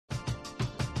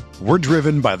We're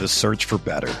driven by the search for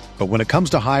better. But when it comes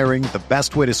to hiring, the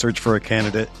best way to search for a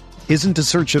candidate isn't to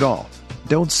search at all.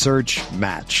 Don't search,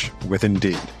 match with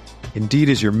Indeed. Indeed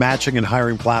is your matching and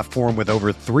hiring platform with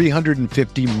over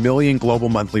 350 million global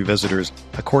monthly visitors,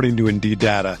 according to Indeed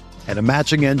data, and a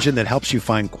matching engine that helps you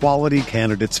find quality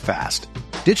candidates fast.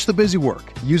 Ditch the busy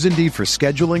work. Use Indeed for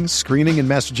scheduling, screening, and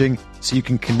messaging so you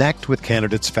can connect with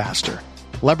candidates faster.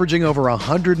 Leveraging over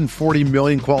 140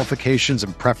 million qualifications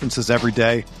and preferences every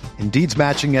day, Indeed's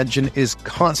matching engine is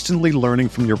constantly learning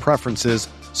from your preferences,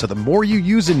 so the more you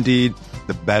use Indeed,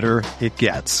 the better it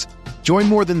gets. Join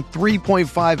more than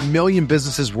 3.5 million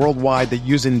businesses worldwide that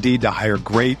use Indeed to hire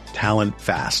great talent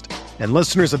fast. And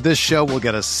listeners of this show will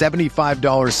get a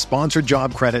 $75 sponsored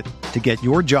job credit to get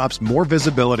your jobs more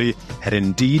visibility at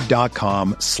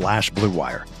Indeed.com/Blue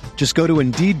Wire. Just go to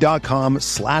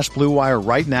Indeed.com/Blue Wire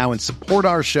right now and support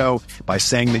our show by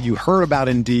saying that you heard about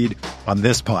Indeed on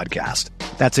this podcast.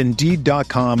 That's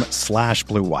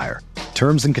Indeed.com/Blue Wire.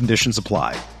 Terms and conditions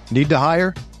apply. Need to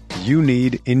hire? You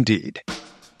need Indeed.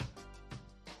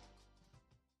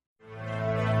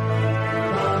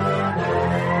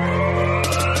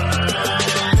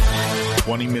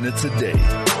 20 minutes a day,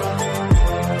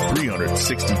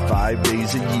 365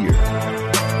 days a year.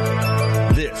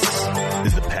 This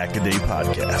is the Pack-A-Day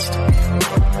Podcast.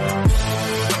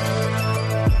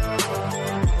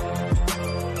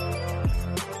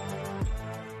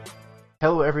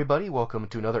 Hello everybody, welcome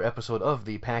to another episode of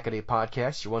the Pack-A-Day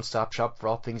Podcast, your one-stop shop for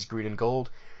all things green and gold.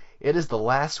 It is the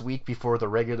last week before the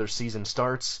regular season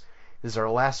starts. This is our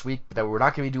last week that we're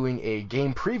not going to be doing a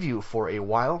game preview for a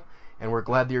while, and we're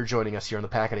glad that you're joining us here on the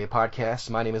Pack-A-Day Podcast.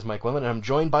 My name is Mike Wendlandt, and I'm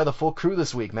joined by the full crew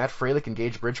this week. Matt Froehlich and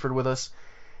Gage Bridgford with us.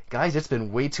 Guys, it's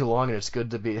been way too long, and it's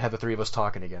good to have the three of us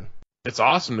talking again. It's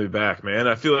awesome to be back, man.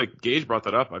 I feel like Gage brought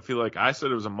that up. I feel like I said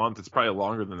it was a month. It's probably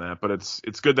longer than that, but it's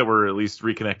good that we're at least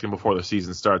reconnecting before the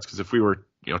season starts, because if we were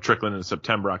trickling into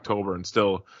September, October, and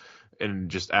still in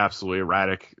just absolutely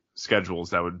erratic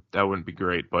schedules, that wouldn't be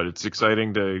great. But it's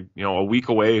exciting to a week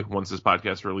away once this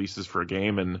podcast releases for a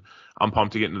game, and I'm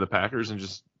pumped to get into the Packers and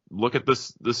just look at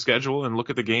this schedule and look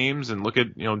at the games and look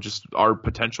at just our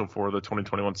potential for the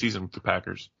 2021 season with the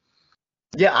Packers.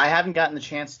 Yeah, I haven't gotten the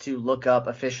chance to look up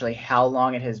officially how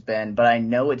long it has been, but I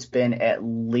know it's been at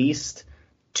least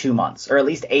 2 months, or at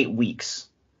least 8 weeks.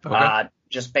 Okay.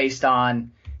 Just based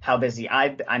on how busy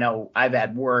I know I've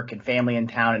had work and family in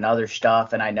town and other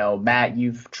stuff, and I know, Matt,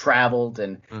 you've traveled,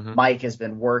 and Mike has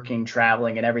been working,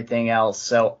 traveling, and everything else.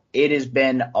 So it has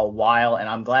been a while, and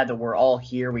I'm glad that we're all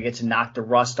here. We get to knock the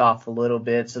rust off a little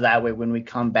bit, so that way when we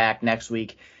come back next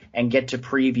week and get to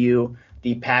preview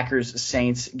the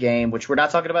Packers-Saints game, which we're not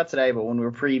talking about today, but when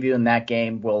we're previewing that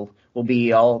game, we'll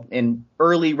be all in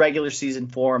early regular season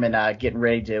form and getting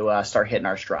ready to start hitting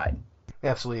our stride.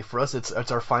 Absolutely. For us,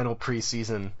 it's our final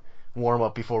preseason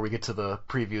warm-up before we get to the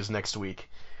previews next week.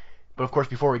 But, of course,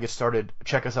 before we get started,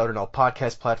 check us out on all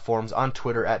podcast platforms, on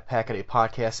Twitter at Pack-A-Day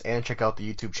Podcast, and check out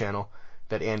the YouTube channel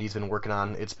that Andy's been working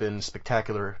on. It's been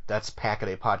spectacular. That's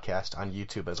Pack-A-Day Podcast on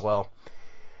YouTube as well.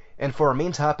 And for our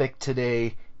main topic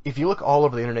today, if you look all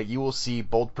over the internet, you will see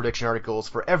bold prediction articles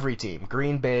for every team.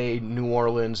 Green Bay, New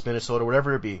Orleans, Minnesota,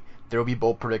 whatever it be. There will be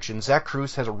bold predictions. Zach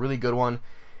Cruz has a really good one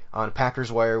on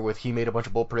Packers Wire he made a bunch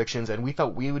of bold predictions, and we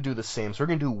thought we would do the same. So we're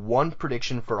going to do one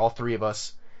prediction for all three of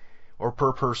us, or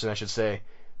per person, I should say,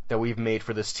 that we've made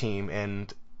for this team,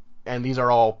 and these are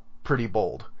all pretty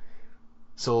bold.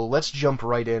 So let's jump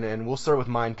right in, and we'll start with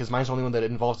mine, because mine's the only one that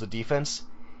involves the defense.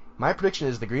 My prediction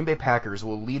is the Green Bay Packers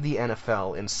will lead the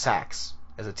NFL in sacks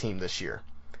as a team this year.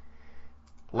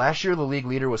 Last year, the league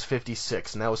leader was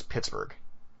 56, and that was Pittsburgh.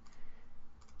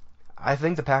 I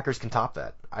think the Packers can top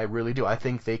that. I really do. I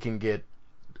think they can get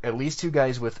at least two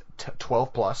guys with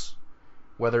 12 plus,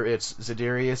 whether it's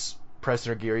Za'Darius,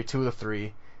 Preston, or Gary, two of the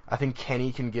three. I think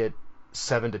Kenny can get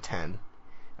 7 to 10.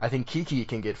 I think Kiki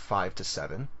can get 5 to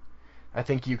 7. I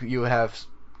think you have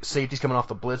safeties coming off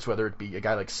the blitz, whether it be a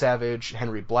guy like Savage,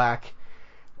 Henry Black.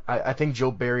 I think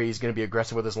Joe Barry is going to be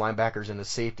aggressive with his linebackers and his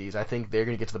safeties. I think they're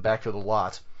going to get to the backfield a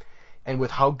lot. And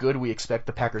with how good we expect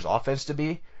the Packers' offense to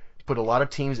be, put a lot of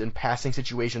teams in passing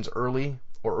situations early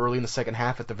or early in the second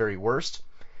half at the very worst,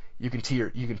 you can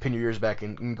pin your ears back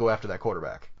and go after that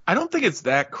quarterback. I don't think it's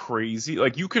that crazy.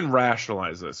 Like, you can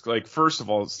rationalize this. Like, first of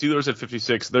all, Steelers at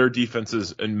 56, their defense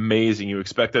is amazing. You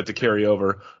expect that to carry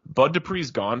over. Bud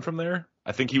Dupree's gone from there.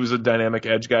 I think he was a dynamic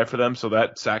edge guy for them, so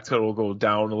that sack total will go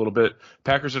down a little bit.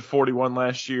 Packers at 41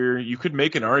 last year. You could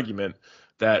make an argument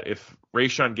that if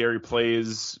Rashawn Gary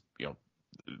plays,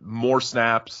 more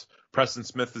snaps, Preston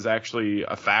Smith is actually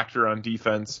a factor on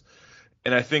defense.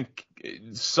 And I think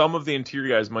some of the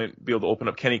interior guys might be able to open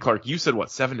up Kenny Clark. You said,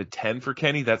 7 to 10 for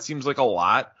Kenny? That seems like a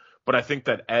lot, but I think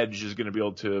that edge is going to be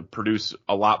able to produce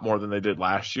a lot more than they did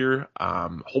last year.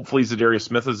 Hopefully Zadarius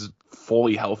Smith is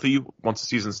fully healthy once the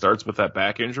season starts with that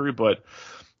back injury, but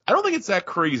I don't think it's that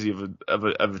crazy of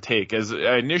a take. As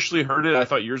I initially heard it, I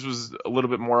thought yours was a little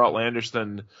bit more outlandish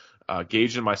than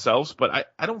Gage and myself, but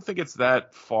I don't think it's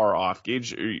that far off.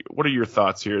 Gage, what are your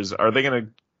thoughts here? Are they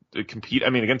going to compete?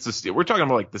 I mean, against the Steelers, we're talking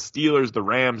about like the Steelers, the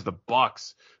Rams, the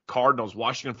Bucks, Cardinals.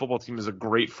 Washington football team is a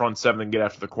great front seven and get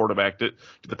after the quarterback. Do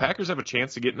the Packers have a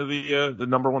chance to get into the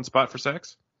number one spot for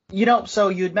sacks? So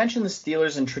you had mentioned the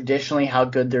Steelers and traditionally how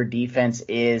good their defense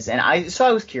is, and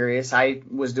I was curious. I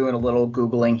was doing a little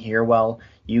Googling here while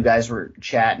you guys were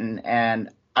chatting, and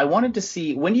I wanted to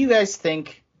see, when do you guys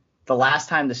think the last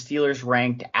time the Steelers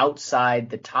ranked outside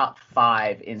the top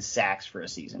 5 in sacks for a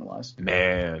season was?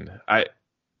 Man, I'm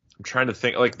trying to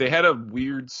think. Like, they had a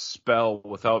weird spell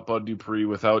without Bud Dupree,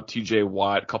 without TJ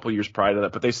Watt a couple years prior to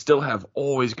that, but they still have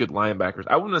always good linebackers.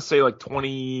 I want to say like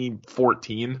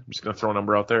 2014. I'm just going to throw a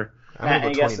number out there. I'm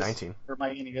going to go 2019. Or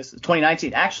my guess is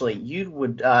 2019. Actually,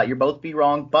 you're both be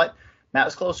wrong, but Matt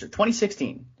was closer.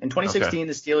 2016. In 2016,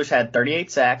 The Steelers had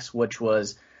 38 sacks, which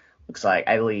looks like,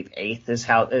 I believe,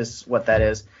 8th is what that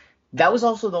is. That was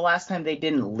also the last time they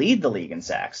didn't lead the league in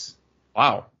sacks.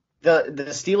 Wow. The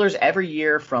Steelers every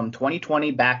year from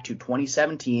 2020 back to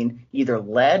 2017 either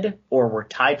led or were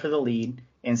tied for the lead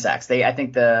in sacks. I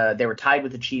think they were tied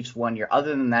with the Chiefs one year.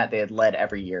 Other than that, they had led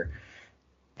every year.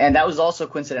 And that was also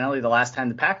coincidentally the last time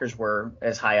the Packers were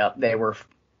as high up.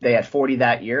 They had 40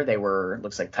 that year. They were,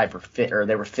 looks like, tied for fifth, or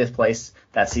they were 5th place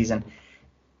that season.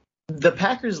 The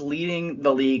Packers leading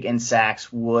the league in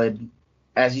sacks would,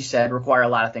 as you said, require a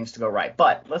lot of things to go right.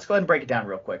 But let's go ahead and break it down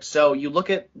real quick. So you look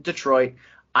at Detroit.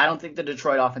 I don't think the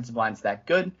Detroit offensive line is that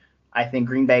good. I think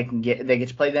Green Bay they get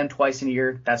to play them twice in a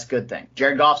year. That's a good thing.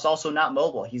 Jared Goff's also not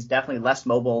mobile. He's definitely less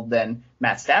mobile than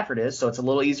Matt Stafford is, so it's a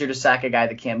little easier to sack a guy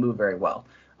that can't move very well.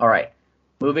 All right,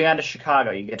 moving on to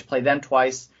Chicago. You get to play them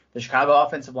twice. The Chicago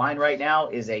offensive line right now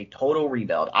is a total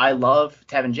rebuild. I love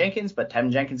Tevin Jenkins, but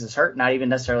Tevin Jenkins is hurt, not even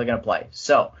necessarily going to play.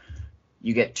 So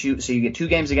you get two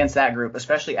games against that group,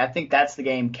 especially I think that's the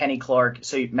game Kenny Clark.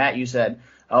 So Matt, you said,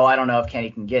 I don't know if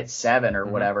Kenny can get 7 or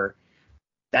whatever.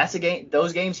 That's a game.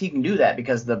 Those games he can do that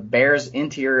because the Bears'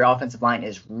 interior offensive line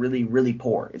is really, really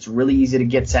poor. It's really easy to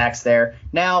get sacks there.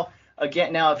 Now,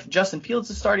 if Justin Fields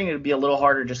is starting, it would be a little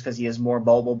harder just because he is more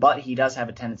mobile, but he does have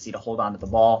a tendency to hold on to the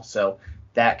ball, so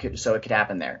it could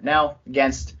happen there. Now,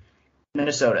 against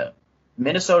Minnesota.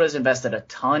 Minnesota's invested a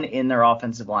ton in their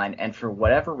offensive line, and for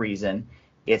whatever reason,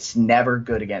 it's never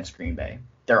good against Green Bay.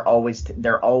 They're always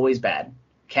bad.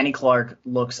 Kenny Clark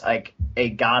looks like a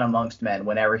god amongst men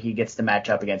whenever he gets to match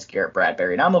up against Garrett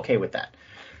Bradbury, and I'm okay with that.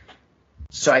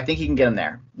 So I think he can get him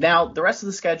there. Now, the rest of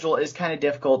the schedule is kind of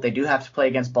difficult. They do have to play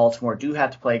against Baltimore, do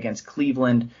have to play against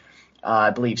Cleveland,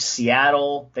 I believe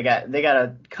Seattle. They got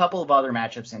a couple of other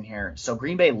matchups in here. So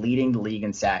Green Bay leading the league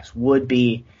in sacks would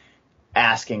be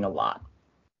asking a lot.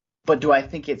 But do I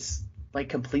think it's like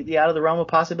completely out of the realm of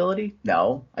possibility?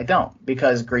 No, I don't.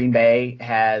 Because Green Bay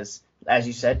has, as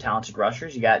you said, talented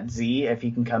rushers. You got Z if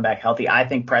he can come back healthy. I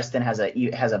think Preston has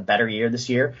a better year this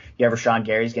year. You have Rashawn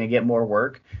Gary's going to get more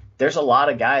work. There's a lot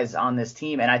of guys on this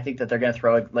team, and I think that they're going to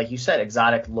throw, like you said,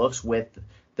 exotic looks with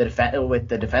the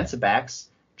defensive backs.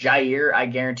 Jair, I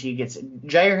guarantee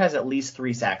Jair has at least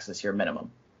 3 sacks this year minimum.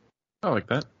 I like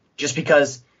that. Just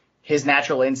because his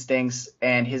natural instincts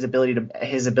and his ability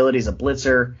as a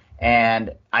blitzer,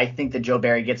 and I think that Joe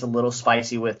Barry gets a little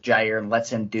spicy with Jair and lets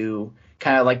him do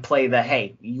kind of like play the,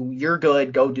 hey, you're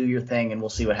good, go do your thing, and we'll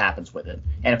see what happens with it.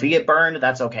 And if we get burned,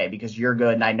 that's okay because you're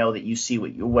good, and I know that you see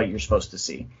what you're supposed to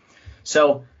see.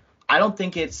 So I don't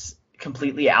think it's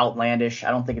completely outlandish. I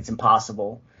don't think it's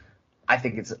impossible. I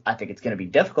think it's going to be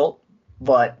difficult,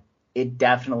 but it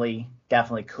definitely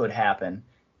could happen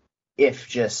if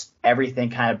just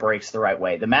everything kind of breaks the right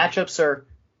way. The matchups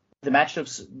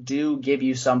do give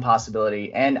you some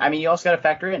possibility, and I mean you also got to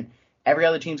factor in every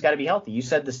other team's got to be healthy. You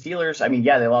said the Steelers. I mean,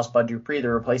 yeah, they lost Bud Dupree.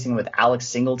 They're replacing him with Alex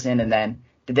Singleton, and then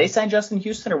did they sign Justin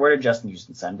Houston, or where did Justin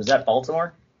Houston sign? Was that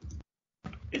Baltimore?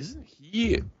 Isn't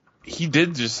he? He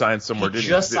did just sign somewhere, didn't he?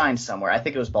 Just signed somewhere. I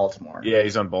think it was Baltimore. Yeah,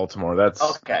 he's on Baltimore. That's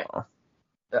okay.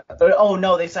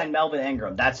 No, they signed Melvin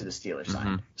Ingram. That's who the Steelers signed.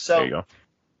 Mm-hmm. So there you go.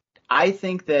 I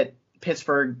think that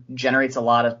Pittsburgh generates a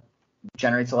lot of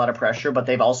pressure, but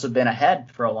they've also been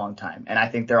ahead for a long time, and I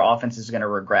think their offense is going to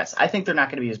regress. I think they're not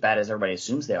going to be as bad as everybody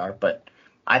assumes they are, but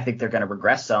I think they're going to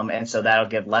regress some, and so that'll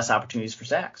give less opportunities for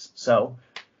sacks. So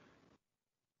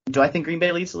do I think Green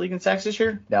Bay leads the league in sacks this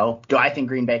year? No. Do I think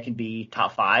Green Bay can be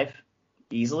top 5?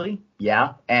 easily,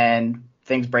 yeah, and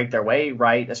things break their way,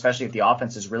 right, especially if the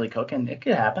offense is really cooking, it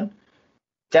could happen.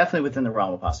 Definitely within the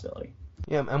realm of possibility.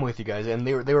 Yeah, I'm with you guys. And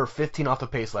they were 15 off the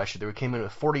pace last year. They came in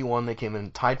with 41. They came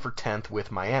in tied for 10th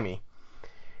with Miami.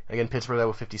 Again, Pittsburgh that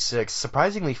with 56.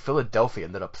 Surprisingly, Philadelphia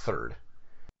ended up third.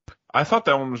 I thought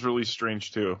that one was really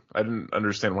strange too. I didn't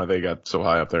understand why they got so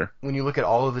high up there. When you look at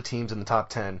all of the teams in the top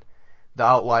 10, the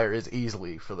outlier is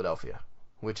easily Philadelphia,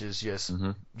 which is just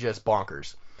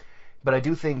bonkers. But I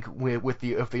do think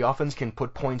if the offense can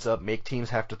put points up, make teams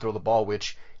have to throw the ball,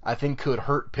 which I think could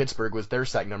hurt Pittsburgh with their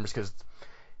sack numbers because,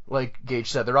 like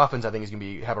Gage said, their offense I think is going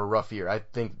to have a rough year. I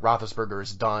think Roethlisberger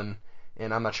is done,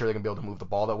 and I'm not sure they're going to be able to move the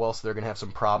ball that well, so they're going to have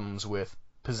some problems with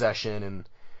possession, and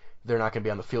they're not going to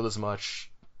be on the field as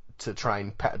much to try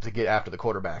and to get after the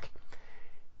quarterback.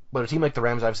 But a team like the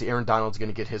Rams, obviously Aaron Donald's going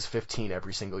to get his 15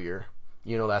 every single year.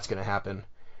 You know that's going to happen.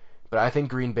 But I think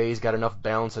Green Bay's got enough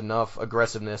balance, enough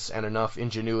aggressiveness, and enough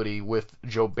ingenuity with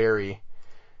Joe Barry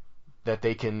that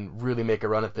they can really make a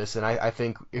run at this. And I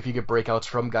think if you get breakouts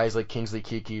from guys like Kingsley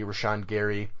Keke, Rashawn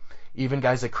Gary, even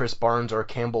guys like Chris Barnes or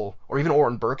Campbell, or even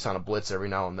Orton Burks on a blitz every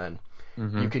now and then,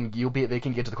 they can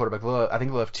get to the quarterback. I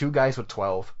think they'll have two guys with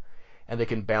 12, and they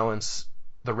can balance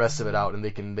the rest of it out, and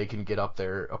they can get up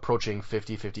there approaching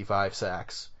 50, 55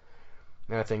 sacks.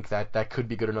 And I think that could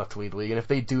be good enough to lead the league. And if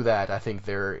they do that, I think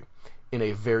they're in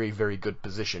a very, very good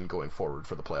position going forward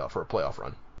for a playoff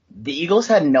run. The Eagles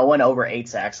had no one over 8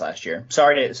 sacks last year.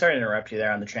 Sorry to interrupt you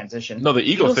there on the transition. No, the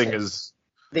Eagles thing is...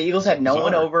 The Eagles had no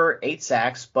one over 8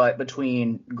 sacks, but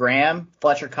between Graham,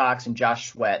 Fletcher Cox, and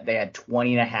Josh Sweat, they had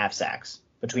 20.5 sacks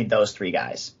between those three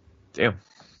guys. Damn.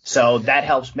 So that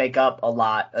helps make up a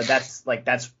lot. That's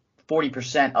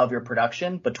 40% of your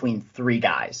production between three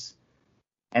guys.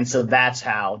 And so that's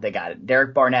how they got it.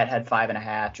 Derek Barnett had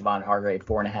 5.5, Javon Hargrave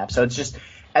 4.5. So it's just,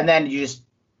 and then you just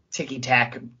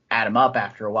ticky-tack add them up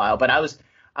after a while. But I was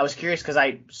curious because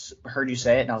I heard you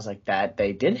say it, and I was like, that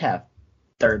they did have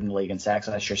third in the league in sacks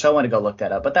last year. So I wanted to go look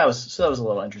that up. But that was a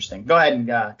little interesting. Go ahead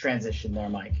and transition there,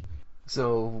 Mike.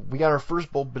 So we got our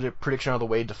first bold prediction out of the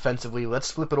way defensively.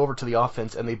 Let's flip it over to the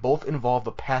offense, and they both involve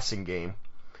the passing game.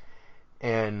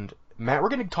 And Matt, we're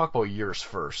going to talk about yours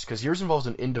first, because yours involves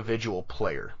an individual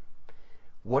player.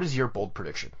 What is your bold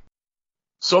prediction?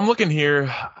 So I'm looking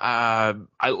here. I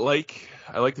like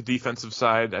the defensive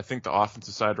side. I think the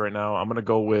offensive side right now, I'm going to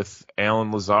go with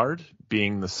Allen Lazard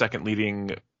being the second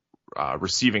leading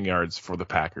receiving yards for the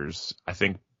Packers. I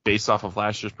think based off of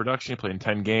last year's production, he played in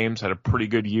 10 games, had a pretty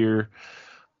good year.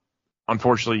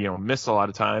 Unfortunately, missed a lot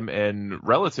of time, and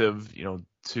relative,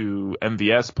 to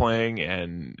MVS playing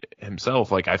and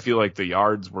himself, I feel like the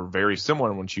yards were very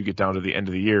similar once you get down to the end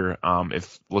of the year.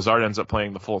 If Lazard ends up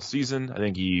playing the full season, I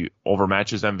think he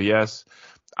overmatches MVS.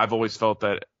 I've always felt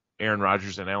that Aaron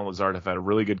Rodgers and Allen Lazard have had a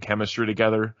really good chemistry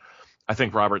together. I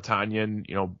think Robert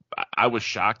Tonyan, I was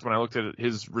shocked when I looked at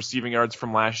his receiving yards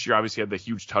from last year. Obviously, he had the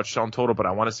huge touchdown total, but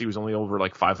I want to say he was only over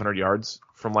 500 yards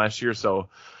from last year. So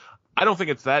I don't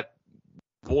think it's that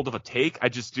bold of a take. I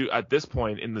just do at this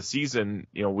point in the season,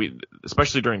 we,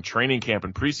 especially during training camp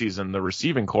and preseason, the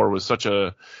receiving core was such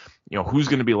a, who's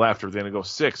going to be left? Are they going to go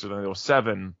 6? Or are they going to go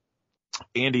 7?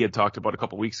 Andy had talked about a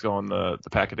couple weeks ago on the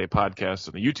Pack a Day podcast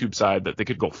on the YouTube side that they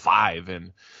could go 5.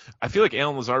 And I feel like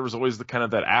Allen Lazard was always the kind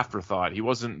of that afterthought. He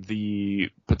wasn't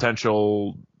the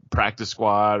potential practice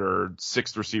squad or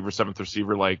 6th receiver, 7th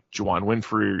receiver like Juwan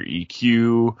Winfrey or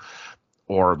EQ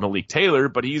or Malik Taylor,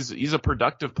 but he's a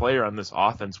productive player on this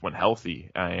offense when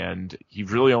healthy, and he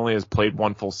really only has played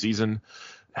one full season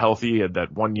healthy. He had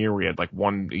that 1 year where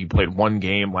he played 1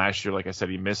 game last year. Like I said,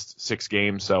 he missed 6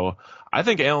 games. So I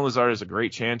think Allen Lazard has a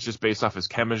great chance just based off his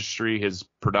chemistry, his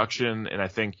production, and I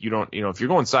think if you're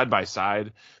going side by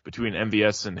side between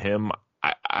MVS and him,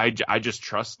 I just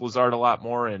trust Lazard a lot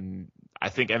more, and I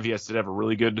think MVS did have a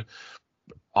really good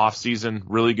off-season,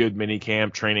 really good mini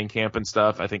camp, training camp and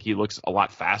stuff. I think he looks a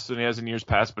lot faster than he has in years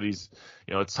past, but he's,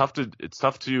 it's tough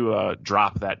to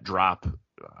drop that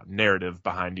narrative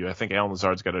behind you. I think Allen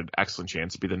Lazard's got an excellent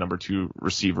chance to be the number 2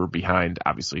 receiver behind,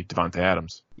 obviously, Devontae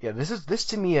Adams. Yeah, this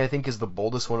to me, I think, is the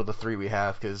boldest one of the 3 we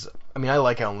have, because, I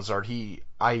like Allen Lazard.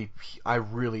 I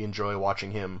really enjoy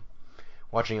watching him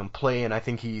play, and I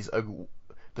think he's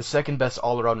the second best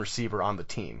all-around receiver on the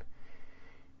team.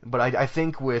 But I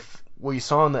think with what you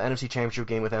saw in the NFC Championship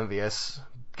game with MVS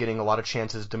getting a lot of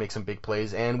chances to make some big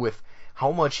plays, and with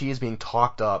how much he is being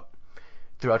talked up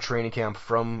throughout training camp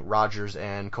from Rodgers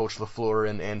and Coach LaFleur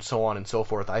and so on and so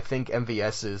forth, I think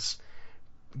MVS is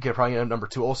probably number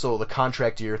 2. Also, the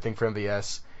contract year thing for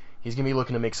MVS, he's going to be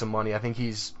looking to make some money. I think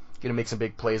he's going to make some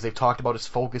big plays. They've talked about his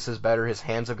focus is better, his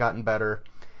hands have gotten better.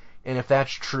 And if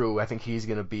that's true, I think he's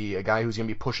going to be a guy who's going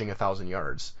to be pushing 1,000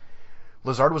 yards.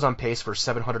 Lazard was on pace for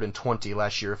 720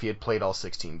 last year if he had played all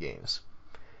 16 games,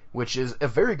 which is a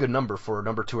very good number for a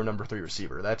number 2 or number 3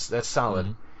 receiver. That's solid.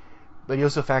 Mm-hmm. But you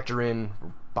also factor in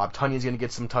Bob Tunyon's going to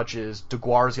get some touches.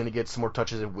 DeGuara's going to get some more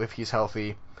touches if he's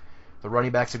healthy. The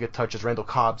running backs will get touches. Randall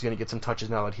Cobb's going to get some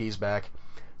touches now that he's back.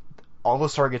 All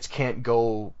those targets can't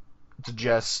go to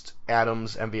just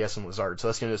Adams, MVS, and Lazard. So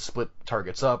that's going to split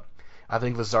targets up. I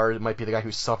think Lazard might be the guy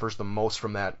who suffers the most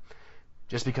from that,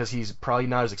 just because he's probably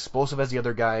not as explosive as the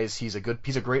other guys. He's a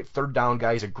great third down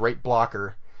guy. He's a great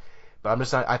blocker. But I'm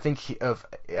just not. I think he's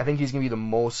going to be the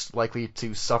most likely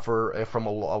to suffer from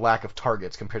a lack of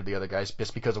targets compared to the other guys,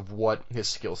 just because of what his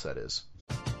skill set is.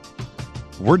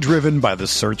 We're driven by the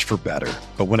search for better,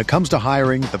 but when it comes to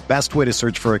hiring, the best way to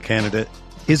search for a candidate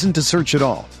isn't to search at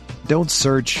all. Don't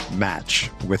search. Match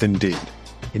with Indeed.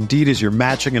 Indeed is your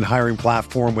matching and hiring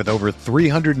platform with over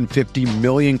 350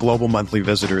 million global monthly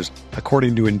visitors,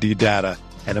 according to Indeed data,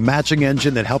 and a matching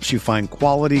engine that helps you find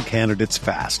quality candidates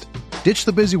fast. Ditch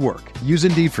the busy work. Use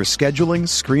Indeed for scheduling,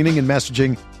 screening, and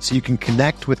messaging so you can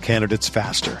connect with candidates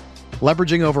faster.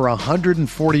 Leveraging over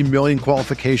 140 million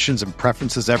qualifications and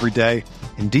preferences every day,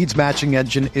 Indeed's matching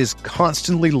engine is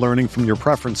constantly learning from your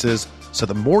preferences, so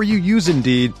the more you use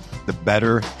Indeed, the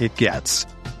better it gets.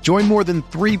 Join more than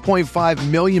 3.5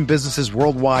 million businesses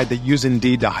worldwide that use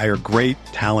Indeed to hire great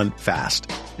talent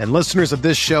fast. And listeners of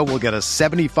this show will get a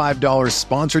 $75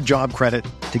 sponsored job credit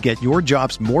to get your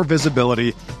jobs more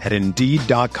visibility at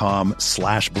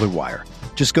Indeed.com/Blue Wire.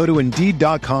 Just go to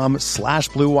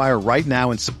Indeed.com/Blue Wire right now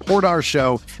and support our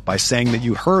show by saying that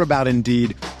you heard about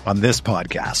Indeed on this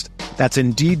podcast. That's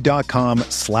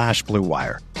Indeed.com/Blue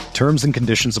Wire. Terms and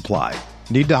conditions apply.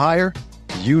 Need to hire?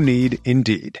 You need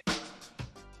Indeed.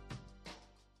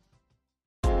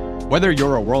 Whether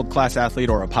you're a world-class athlete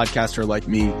or a podcaster like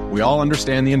me, we all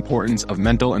understand the importance of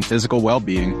mental and physical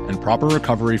well-being and proper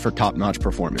recovery for top-notch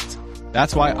performance.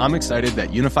 That's why I'm excited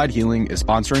that Unified Healing is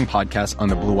sponsoring podcasts on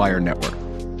the Blue Wire Network.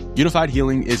 Unified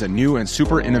Healing is a new and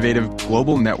super innovative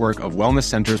global network of wellness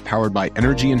centers powered by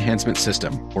Energy Enhancement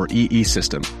System, or EE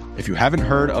System. If you haven't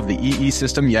heard of the EE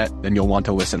System yet, then you'll want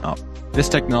to listen up. This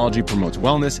technology promotes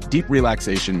wellness, deep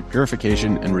relaxation,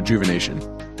 purification, and rejuvenation.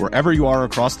 Wherever you are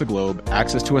across the globe,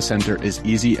 access to a center is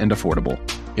easy and affordable.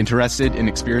 Interested in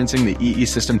experiencing the EE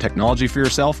System technology for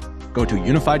yourself? Go to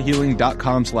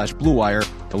unifiedhealing.com/Blue Wire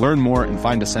to learn more and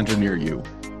find a center near you.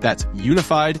 That's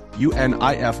unified,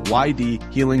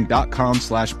 UNIFYD,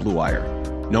 healing.com/Blue Wire.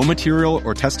 No material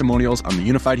or testimonials on the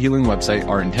Unified Healing website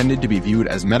are intended to be viewed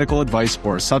as medical advice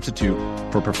or a substitute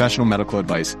for professional medical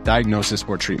advice, diagnosis,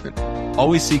 or treatment.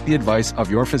 Always seek the advice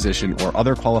of your physician or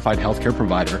other qualified healthcare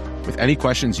provider with any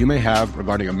questions you may have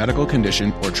regarding a medical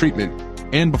condition or treatment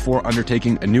and before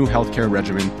undertaking a new healthcare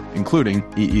regimen, including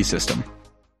EE System.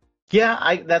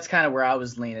 Yeah, that's kind of where I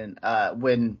was leaning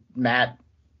when Matt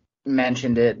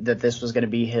mentioned it, that this was going to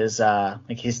be his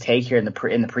take here in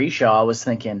the pre-show. I was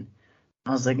thinking,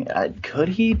 could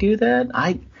he do that?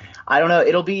 I don't know.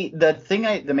 It'll be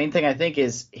the main thing I think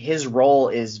is his role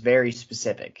is very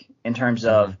specific in terms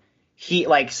of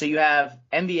so you have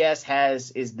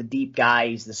MVS is the deep guy,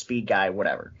 he's the speed guy,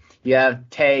 whatever. You have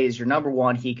Tay is your number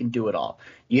one, he can do it all.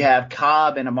 You have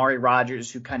Cobb and Amari Rodgers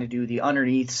who kind of do the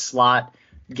underneath slot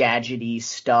gadgety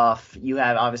stuff. You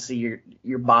have obviously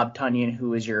your Bob Tunyon,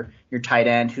 who is your tight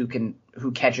end who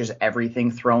catches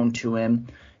everything thrown to him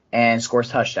and scores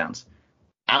touchdowns.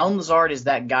 Allen Lazard is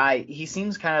that guy. He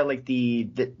seems kind of like the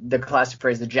classic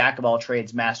phrase, the jack of all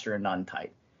trades, master of none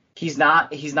type. He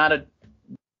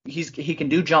can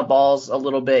do jump balls a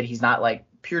little bit. He's not like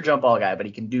pure jump ball guy, but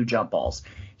he can do jump balls.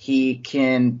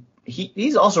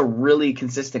 He's also really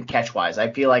consistent catch wise.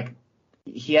 I feel like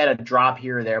he had a drop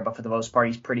here or there, but for the most part,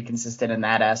 he's pretty consistent in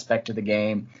that aspect of the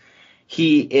game.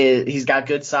 He's got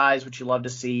good size, which you love to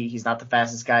see. He's not the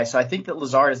fastest guy. So I think that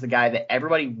Lazard is the guy that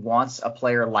everybody wants a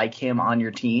player like him on your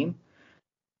team,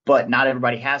 but not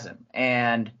everybody has him.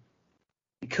 And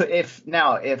if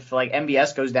like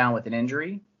MVS goes down with an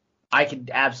injury, I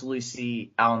could absolutely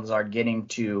see Allen Lazard getting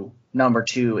to number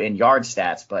 2 in yard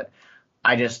stats, but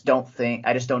I just don't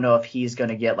know if he's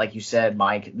going to get, like you said,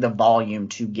 Mike, the volume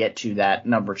to get to that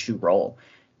number 2 role.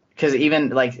 Because even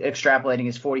like extrapolating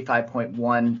his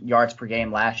 45.1 yards per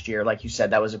game last year, like you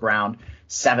said, that was around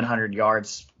 700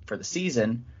 yards for the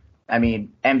season. I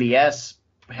mean, MVS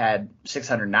had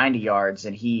 690 yards,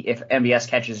 and if MVS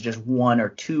catches just 1 or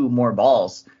 2 more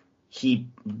balls, he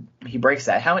breaks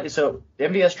that. So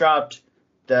MVS dropped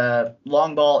the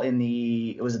long ball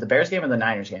was it the Bears game or the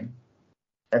Niners game?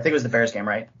 I think it was the Bears game,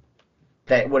 right?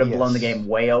 That would have blown the game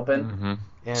way open.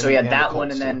 Mm-hmm. So he had that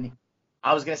one, and then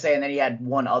I was going to say, and then he had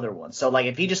one other one. So, like,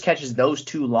 if he just catches those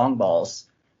 2 long balls,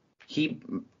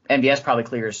 MVS probably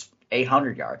clears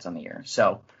 800 yards on the year.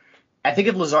 So, I think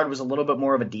if Lazard was a little bit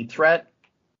more of a deep threat,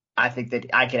 I think that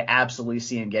I could absolutely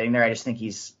see him getting there. I just think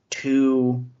he's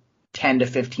too 10 to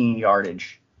 15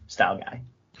 yardage style guy.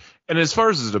 And as far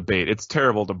as the debate, it's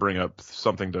terrible to bring up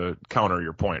something to counter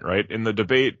your point, right? In the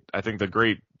debate, I think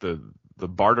the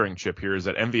bartering chip here is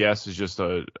that MVS is just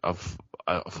a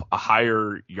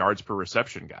higher yards per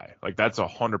reception guy. Like, that's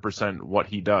 100% what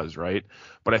he does, right?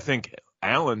 But I think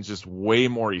Allen's just way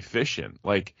more efficient.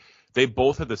 Like, they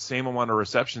both had the same amount of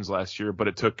receptions last year, but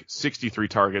it took 63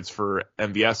 targets for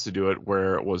MVS to do it,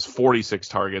 where it was 46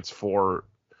 targets for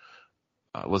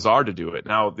Lazard to do it.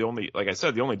 Now, like I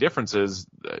said, the only difference is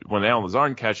when Allen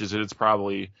Lazard catches it, it's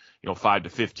probably 5 to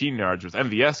 15 yards. With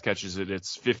MVS catches it,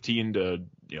 it's 15 to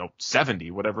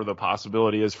 70, whatever the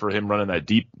possibility is for him running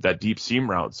that deep seam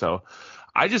route. So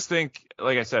I just think,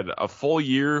 like I said, a full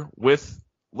year with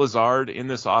Lazard in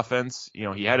this offense,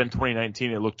 he had in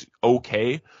 2019, it looked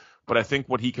okay. But I think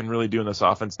what he can really do in this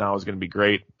offense now is going to be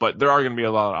great. But there are going to be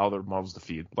a lot of other mouths to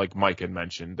feed, like Mike had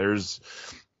mentioned.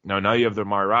 Now you have the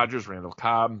Amari Rodgers, Randall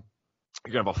Cobb.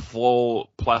 You're going to have a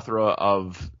full plethora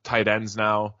of tight ends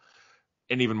now.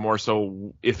 And even more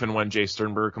so if and when Jay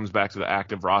Sternberger comes back to the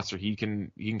active roster, he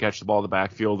can catch the ball in the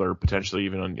backfield, or potentially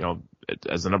even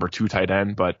as the number 2 tight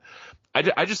end. But I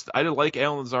like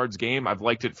Allen Lazard's game. I've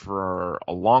liked it for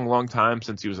a long, long time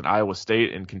since he was at Iowa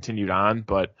State and continued on.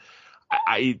 But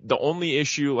the only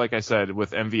issue, like I said,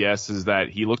 with MVS is that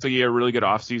he looked like he had a really good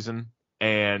offseason,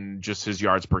 and just his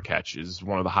yards per catch is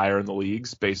one of the higher in the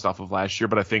leagues based off of last year.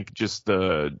 But I think just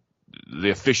the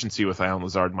efficiency with Allen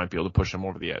Lazard might be able to push him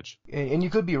over the edge. And you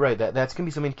could be right. That's going to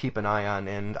be something to keep an eye on.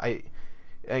 And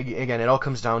again, it all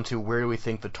comes down to where do we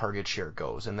think the target share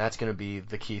goes, and that's going to be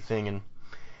the key thing. And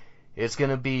it's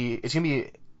going to be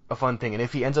a fun thing. And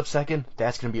if he ends up second,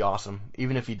 that's going to be awesome.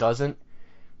 Even if he doesn't,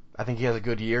 I think he has a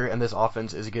good year, and this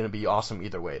offense is going to be awesome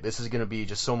either way. This is going to be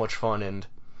just so much fun,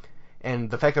 and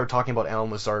the fact that we're talking about Allen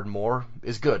Lazard more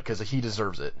is good, because he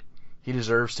deserves it. He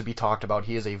deserves to be talked about.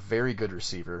 He is a very good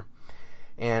receiver,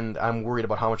 and I'm worried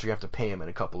about how much you're going to have to pay him in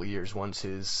a couple of years once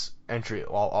his entry,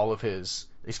 all of his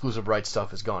exclusive rights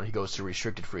stuff is gone. He goes to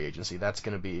restricted free agency. That's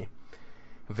going to be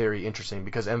very interesting,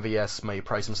 because MVS may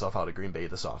price himself out of Green Bay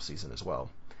this offseason as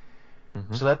well.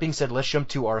 Mm-hmm. So that being said, let's jump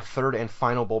to our third and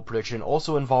final bold prediction,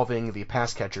 also involving the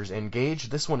pass catchers. And Gage,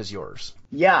 this one is yours.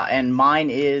 Yeah, and mine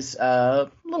is a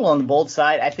little on the bold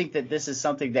side. I think that this is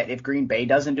something that if Green Bay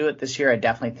doesn't do it this year, I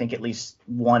definitely think at least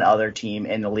one other team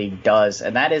in the league does,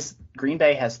 and that is Green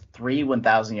Bay has 3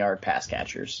 1,000-yard pass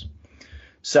catchers.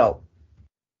 So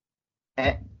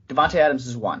Davante Adams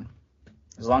is one.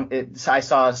 I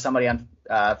saw somebody on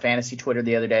fantasy Twitter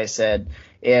the other day said,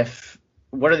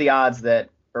 what are the odds that,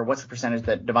 or what's the percentage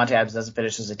that Davante Adams doesn't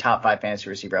finish as a top 5 fantasy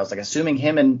receiver? I was like, assuming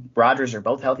him and Rodgers are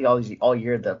both healthy all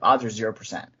year, the odds are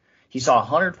 0%. He saw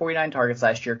 149 targets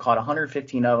last year, caught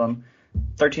 115 of them,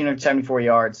 1,374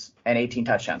 yards, and 18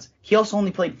 touchdowns. He also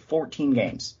only played 14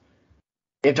 games.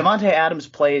 If Davante Adams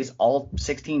plays all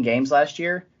 16 games last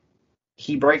year,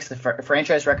 he breaks the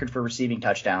franchise record for receiving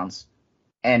touchdowns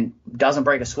and doesn't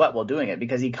break a sweat while doing it,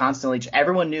 because he constantly –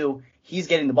 everyone knew he's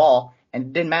getting the ball, and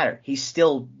it didn't matter. He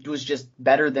still was just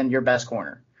better than your best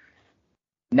corner.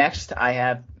 Next, I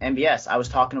have MVS. I was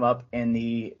talking about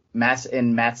in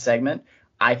Matt's segment.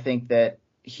 I think that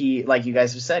he, like you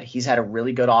guys have said, he's had a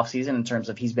really good offseason in terms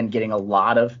of he's been getting a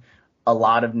lot of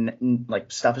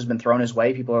like stuff has been thrown his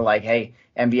way. People are like, hey,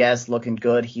 MVS looking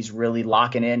good. He's really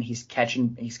locking in. He's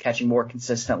catching more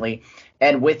consistently.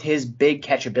 And with his big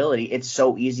catchability, it's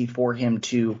so easy for him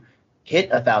to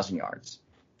hit 1,000 yards.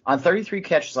 On 33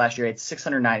 catches last year, he had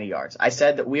 690 yards. I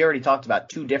said that we already talked about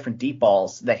 2 different deep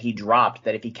balls that he dropped,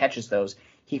 that if he catches those,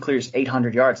 he clears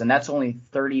 800 yards, and that's only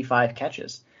 35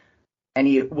 catches. And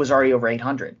he was already over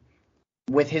 800.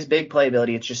 With his big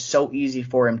playability, it's just so easy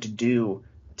for him to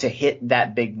hit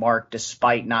that big mark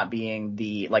despite not being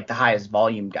the highest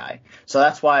volume guy. So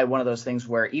that's why one of those things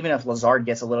where even if Lazard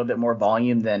gets a little bit more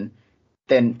volume than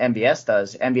MVS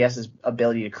does, MVS's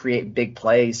ability to create big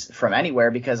plays from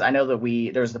anywhere, because I know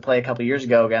that there was the play a couple years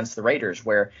ago against the Raiders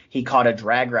where he caught a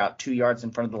drag route 2 yards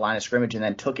in front of the line of scrimmage and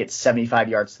then took it 75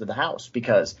 yards to the house,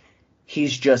 because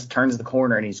he's just turns the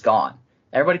corner and he's gone.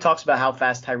 Everybody talks about how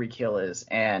fast Tyreek Hill is,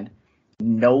 and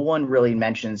no one really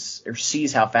mentions or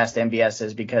sees how fast MVS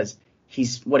is, because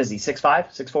he's 6'5",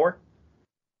 6'4"?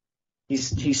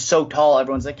 He's so tall.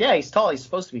 Everyone's like, yeah, he's tall. He's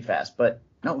supposed to be fast, but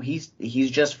no, he's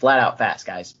just flat out fast,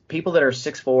 guys. People that are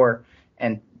 6'4"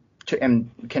 and can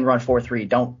run 4.3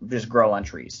 don't just grow on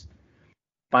trees.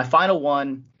 My final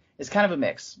one is kind of a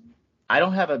mix. I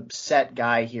don't have a set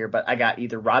guy here, but I got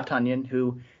either Rob Tonyan,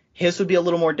 who his would be a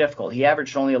little more difficult. He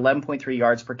averaged only 11.3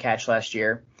 yards per catch last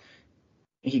year.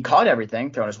 He caught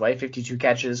everything thrown his way, 52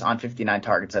 catches on 59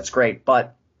 targets. That's great,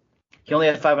 but he only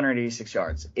had 586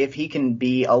 yards. If he can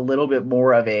be a little bit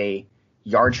more of a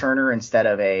yard churner instead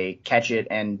of a catch it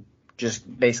and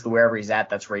just basically wherever he's at,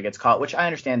 that's where he gets caught, which I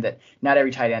understand that not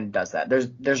every tight end does that.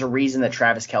 There's a reason that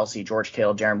Travis Kelce, George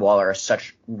Kittle, Darren Waller are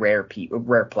such rare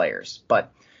players.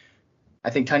 But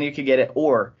I think Tonyan could get it.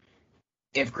 Or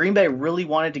if Green Bay really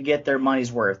wanted to get their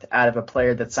money's worth out of a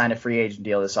player that signed a free agent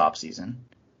deal this offseason,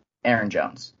 Aaron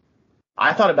Jones.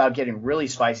 I thought about getting really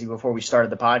spicy before we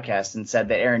started the podcast and said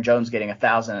that Aaron Jones getting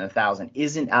 1,000 and 1,000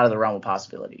 isn't out of the realm of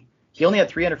possibility. He only had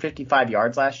 355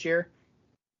 yards last year,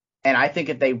 and I think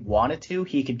if they wanted to,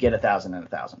 he could get 1,000 and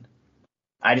 1,000.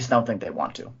 I just don't think they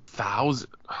want to. 1,000?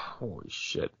 Holy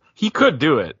shit. He could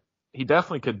do it. He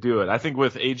definitely could do it. I think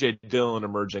with A.J. Dillon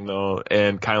emerging, though,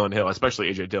 and Kylan Hill, especially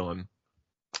A.J. Dillon,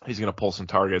 he's going to pull some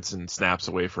targets and snaps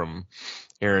away from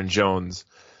Aaron Jones.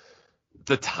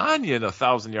 The Tonyan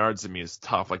 1,000 yards to me is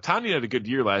tough. Like, Tonyan had a good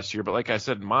year last year, but like I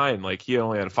said in mine, like, he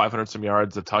only had 500 some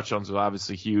yards. The touchdowns was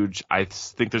obviously huge. I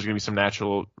think there's going to be some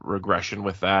natural regression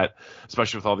with that,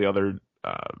 especially with all the other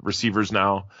receivers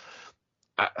now.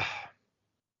 I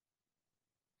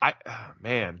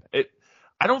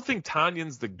don't think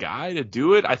Tanyan's the guy to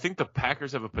do it. I think the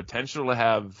Packers have a potential to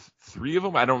have 3 of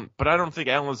them. I don't think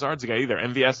Allen Lazard's the guy either.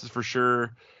 MVS is for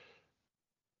sure.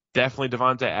 Definitely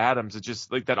Devontae Adams. It's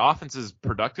just like that offense is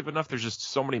productive enough. There's just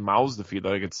so many mouths to feed.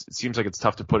 Like it seems like it's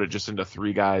tough to put it just into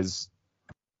 3 guys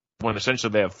when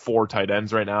essentially they have 4 tight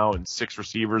ends right now and 6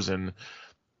 receivers and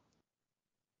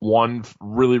 1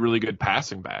 really, really good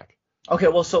passing back. Okay,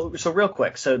 well, so real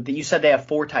quick. So you said they have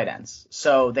 4 tight ends.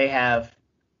 So they have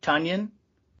Tonyan,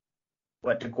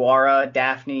 DeGuara,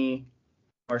 Daphne,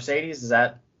 Mercedes. Is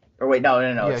that? Or wait, no.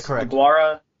 Yeah, it's correct.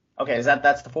 DeGuara. Okay,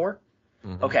 that's the 4?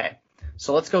 Mm-hmm. Okay.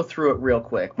 So let's go through it real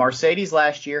quick. Mercedes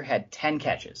last year had 10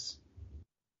 catches.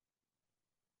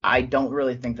 I don't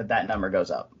really think that number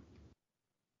goes up.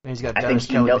 And he's got Dennis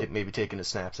Kelly maybe taking the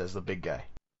snaps as the big guy.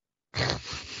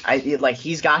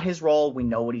 He's got his role. We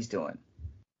know what he's doing.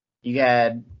 You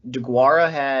had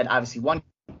DeGuara had obviously 1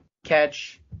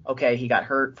 catch. Okay, he got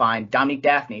hurt. Fine. Dominique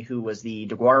Daphne, who was the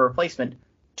DeGuara replacement,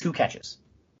 2 catches.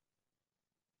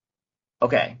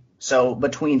 Okay, so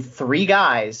between 3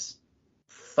 guys,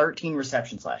 13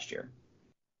 receptions last year.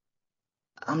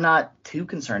 I'm not too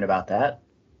concerned about that.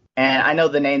 And I know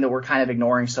the name that we're kind of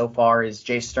ignoring so far is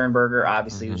Jay Sternberger,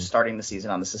 obviously, who's starting the season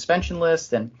on the suspension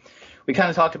list. And we kind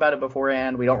of talked about it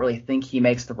beforehand. We don't really think he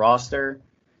makes the roster.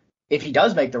 If he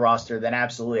does make the roster, then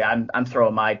absolutely, I'm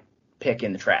throwing my pick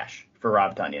in the trash for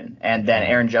Rob Tonyan. And then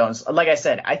Aaron Jones, like I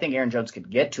said, I think Aaron Jones could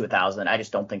get to 1,000. I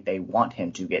just don't think they want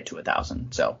him to get to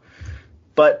 1,000. So,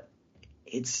 but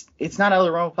it's not out of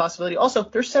the realm of possibility. Also,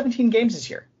 there's 17 games this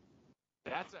year.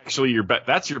 That's actually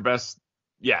that's your best.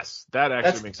 Yes, that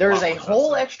actually makes. There's a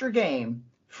whole extra game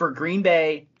for Green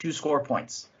Bay to score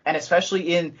points, and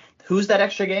especially in who's that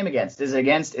extra game against? Is it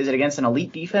against an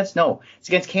elite defense? No, it's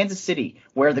against Kansas City,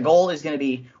 where the goal is going to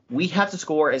be we have to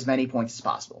score as many points as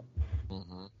possible.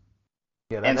 Mm-hmm.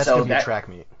 Yeah, that's going to be a track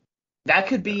meet. That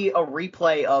could be a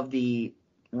replay of the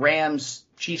Rams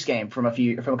Chiefs game from a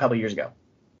couple of years ago,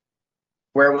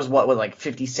 where it was like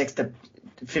 56 to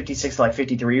like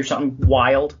 53 or something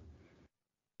wild.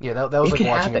 Yeah, that was like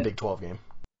watching a Big 12 game.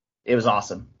 It was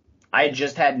awesome. I had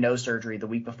just had no surgery the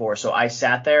week before, so I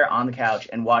sat there on the couch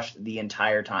and watched the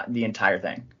entire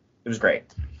thing. It was great.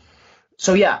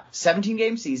 So yeah,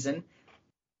 17-game season.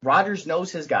 Rodgers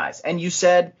knows his guys. And you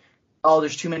said, oh,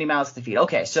 there's too many mouths to feed.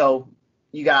 Okay, so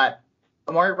you got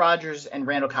Amari Rodgers and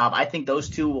Randall Cobb. I think those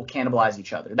 2 will cannibalize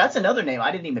each other. That's another name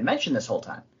I didn't even mention this whole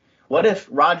time. What if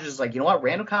Rodgers is like, you know what,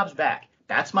 Randall Cobb's back.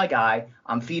 That's my guy.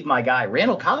 I'm feeding my guy.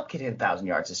 Randall Cobb could hit 1,000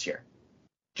 yards this year.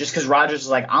 Just because Rodgers is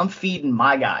like, I'm feeding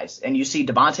my guys. And you see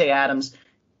Devontae Adams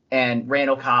and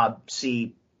Randall Cobb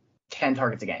see 10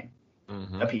 targets a game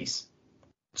apiece.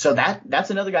 So that's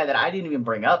another guy that I didn't even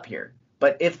bring up here.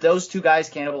 But if those 2 guys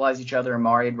cannibalize each other,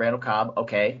 Amari and Randall Cobb,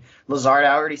 okay. Lazard,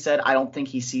 I already said, I don't think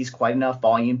he sees quite enough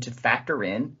volume to factor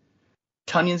in.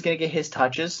 Tonyan's going to get his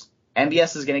touches.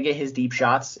 MBS is going to get his deep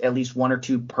shots, at least 1 or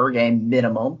 2 per game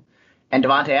minimum. And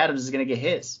Devontae Adams is going to get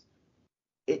his.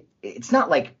 It's not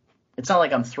like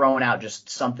I'm throwing out just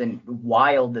something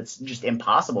wild that's just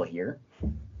impossible here.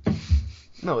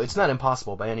 No, it's not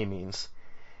impossible by any means.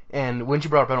 And when you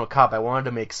brought up Randall Cobb, I wanted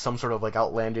to make some sort of like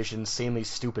outlandish, insanely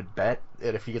stupid bet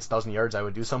that if he gets 1,000 yards, I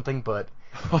would do something. But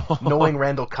knowing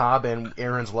Randall Cobb and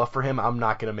Aaron's love for him, I'm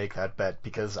not going to make that bet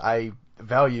because I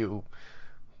value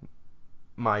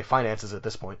my finances at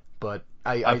this point. But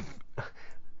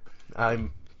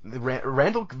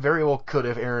Randall very well could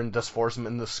if Aaron does force him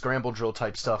in the scramble drill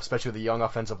type stuff, especially with the young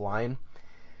offensive line.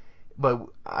 But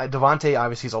Devontae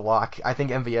obviously is a lock. I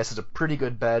think MVS is a pretty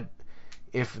good bet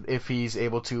if he's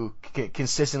able to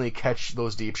consistently catch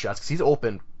those deep shots, because he's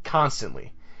open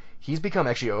constantly. He's become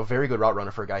actually a very good route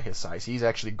runner for a guy his size. He's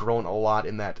actually grown a lot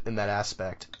in that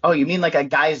aspect. Oh, you mean like a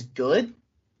guy is good?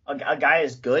 A guy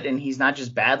is good and he's not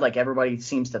just bad like everybody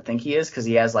seems to think he is because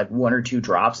he has like 1 or 2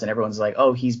 drops and everyone's like,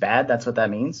 oh, he's bad? That's what that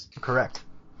means? Correct.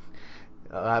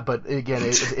 But again,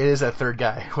 it is that third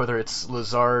guy, whether it's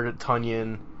Lazard,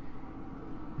 Tunyon,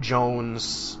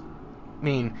 Jones. I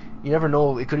mean, you never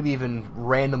know. It could be even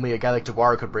randomly a guy like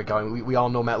DeGuara could break out. I mean, we all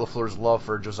know Matt LaFleur's love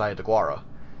for Josiah DeGuara.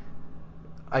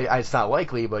 It's not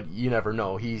likely, but you never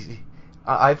know.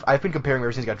 I've been comparing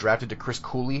ever since he got drafted to Chris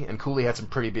Cooley, and Cooley had some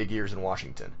pretty big years in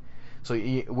Washington. So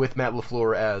with Matt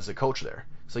LaFleur as a coach there,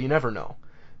 so you never know.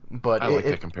 But I like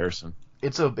that comparison.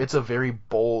 It's a very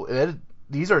bold.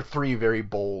 These are 3 very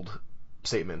bold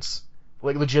statements,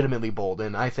 like legitimately bold,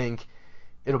 and I think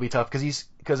it'll be tough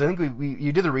because I think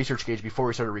you did the research, Gage, before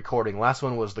we started recording. Last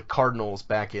one was the Cardinals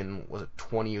back in, was it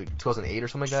 2008 or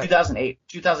something like that?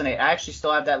 2008. I actually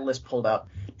still have that list pulled up.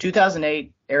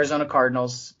 2008 Arizona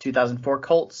Cardinals, 2004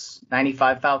 Colts,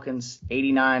 95 Falcons,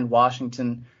 89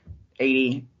 Washington,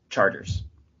 80 Chargers.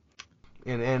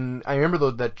 And I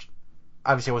remember that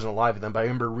obviously I wasn't alive then, but I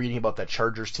remember reading about that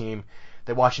Chargers team.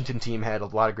 That Washington team had a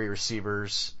lot of great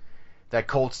receivers. That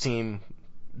Colts team,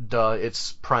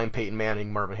 it's prime Peyton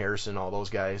Manning, Marvin Harrison, all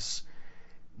those guys.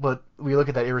 But we look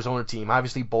at that Arizona team.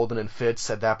 Obviously, Bolden and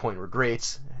Fitz at that point were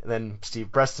great. And then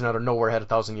Steve Preston out of nowhere had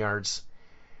 1,000 yards.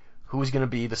 Who's going to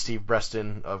be the Steve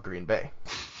Preston of Green Bay?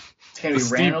 It's going to be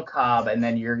Randall Cobb, and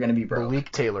then you're going to be broke.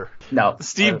 Malik Taylor. No. The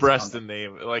Steve Preston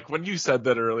name. Like, when you said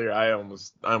that earlier, I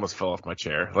almost fell off my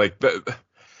chair. Like,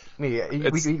 we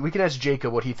can ask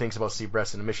Jacob what he thinks about Steve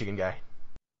Preston, a Michigan guy.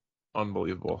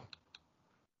 Unbelievable.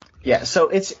 Yeah, so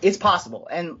it's possible.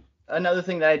 And another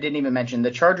thing that I didn't even mention,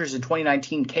 the Chargers in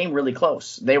 2019 came really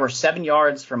close. They were 7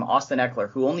 yards from Austin Eckler,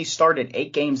 who only started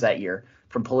 8 games that year,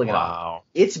 from pulling it off.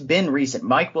 It's been recent.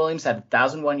 Mike Williams had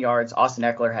 1,001 yards. Austin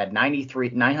Eckler had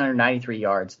 993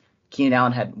 yards. Keenan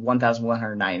Allen had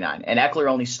 1,199. And Eckler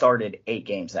only started 8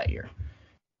 games that year.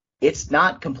 It's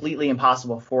not completely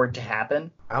impossible for it to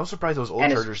happen. I was surprised those old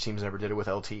Chargers teams never did it with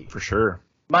LT. For sure.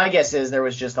 My guess is there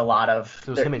was just a lot of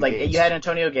Gates. You had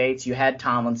Antonio Gates, you had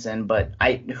Tomlinson, but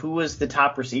who was the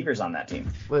top receivers on that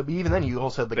team? Well, but even then, you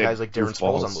also had the guys like Darren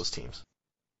Sproles on those teams.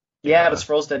 Yeah, but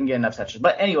Sproles didn't get enough touches.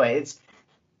 But anyway,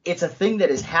 it's a thing that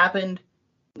has happened.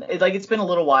 It's been a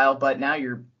little while, but now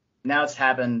it's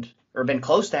happened or been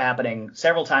close to happening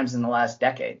several times in the last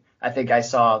decade. I think I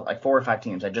saw like 4 or 5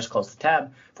 teams. I just closed the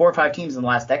tab. 4 or 5 teams in the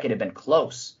last decade have been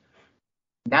close.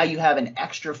 Now you have an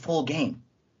extra full game.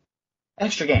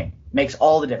 Extra game makes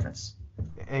all the difference.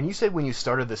 And you said when you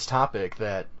started this topic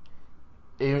that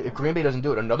if Green Bay doesn't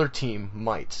do it, another team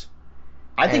might.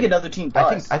 I think another team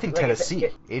does. I think Tennessee.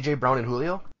 A.J. Brown and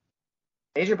Julio?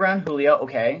 A.J. Brown, Julio,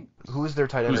 okay. Who's their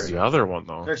tight end? Who's the other one,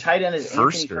 though? Their tight end is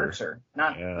Anthony Firkser.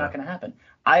 Not going to happen.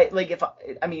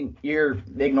 You're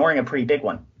ignoring a pretty big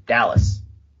one. Dallas.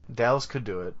 Dallas could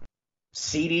do it.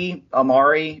 CeeDee,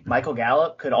 Amari, Michael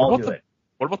Gallup could all do it.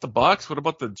 What about the Bucs? What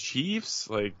about the Chiefs?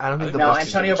 Like, I don't think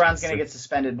Antonio Brown's going to get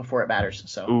suspended before it matters.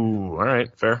 So. Ooh, all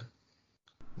right, fair.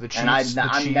 The Chiefs, and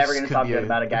I'm never going to talk good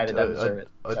about a guy that doesn't deserve it.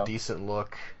 A decent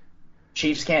look.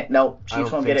 Chiefs can't. No, Chiefs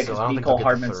won't get it because Mecole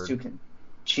Hardman's too.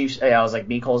 Chiefs. I was like,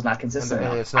 Mecole's not consistent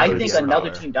enough. I think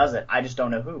another team does it. I just don't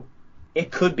know who.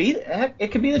 It could be.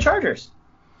 It could be the Chargers.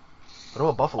 What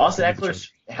about Buffalo? Austin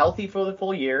Eckler's healthy for the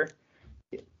full year.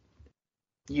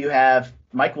 You have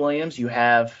Mike Williams. You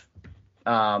have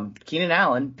Keenan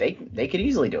Allen. They could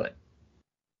easily do it.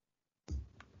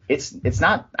 It's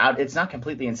not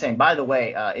completely insane. By the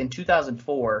way, in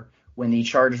 2004, when the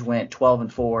Chargers went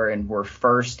 12-4 and were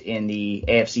first in the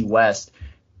AFC West,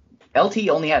 LT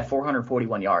only had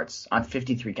 441 yards on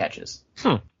 53 catches.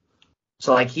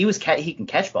 So like he can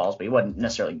catch balls, but he wasn't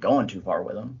necessarily going too far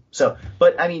with them. So,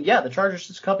 but I mean, yeah, the Chargers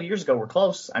just a couple years ago were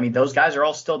close. I mean, those guys are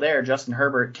all still there. Justin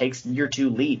Herbert takes year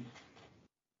 2 lead.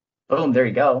 Boom, there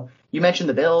you go. You mentioned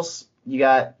the Bills. You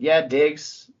got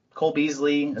Diggs, Cole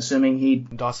Beasley, assuming he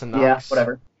Dawson Knox. Yeah,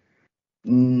 whatever.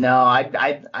 No,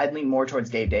 I'd lean more towards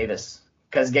Gabe Davis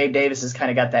because Gabe Davis has kind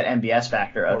of got that MVS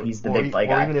factor of he's the big play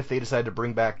guy. Or even if they decide to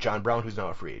bring back John Brown, who's now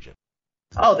a free agent.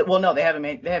 Oh well, no, they have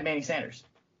Manny Sanders.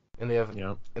 And they have,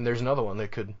 and there's another one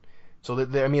that could. So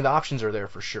the options are there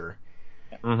for sure.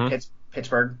 Yeah. Mm-hmm.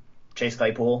 Pittsburgh. Chase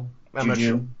Claypool, I'm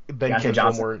Juju, not sure.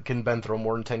 Johnson. Can Ben throw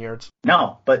more than 10 yards?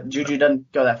 No, but Juju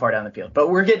doesn't go that far down the field. But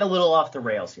we're getting a little off the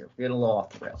rails here.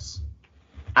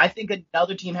 I think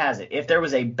another team has it.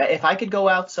 If I could go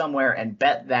out somewhere and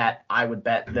bet that, I would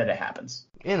bet that it happens.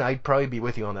 And I'd probably be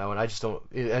with you on that one. I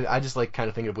just like kind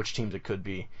of thinking of which teams it could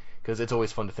be, because it's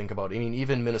always fun to think about. I mean,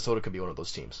 even Minnesota could be one of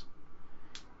those teams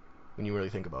when you really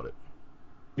think about it.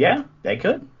 Yeah, they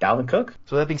could. Dalvin Cook.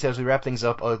 So that being said, as we wrap things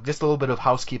up, just a little bit of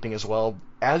housekeeping as well.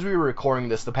 As we were recording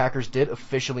this, the Packers did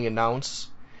officially announce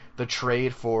the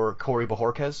trade for Corey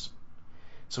Bojorquez.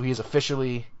 So he is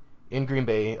officially in Green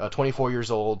Bay, 24 years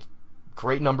old,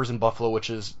 great numbers in Buffalo, which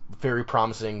is very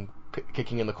promising,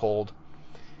 kicking in the cold.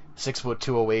 6'2",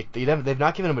 208. They've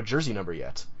not given him a jersey number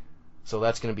yet, so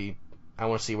that's going to be. I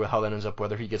want to see how that ends up.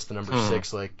 Whether he gets the number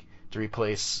 6, like to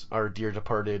replace our dear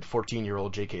departed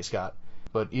 14-year-old J.K. Scott.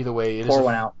 But either way, it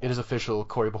is official.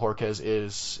 Corey Bojorquez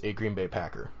is a Green Bay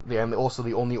Packer. I'm also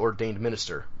the only ordained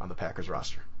minister on the Packers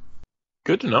roster.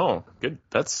 Good to know. Good.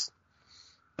 That's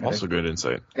also good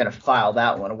insight. Gonna file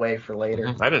that one away for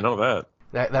later. I didn't know that.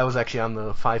 That was actually on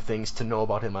the 5 things to know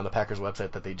about him on the Packers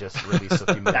website that they just released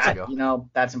a few minutes ago.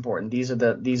 That's important. These are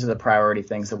the priority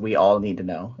things that we all need to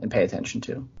know and pay attention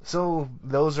to. So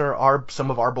those are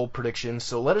some of our bold predictions.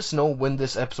 So let us know when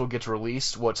this episode gets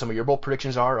released, what some of your bold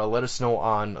predictions are. Let us know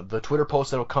on the Twitter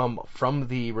post that will come from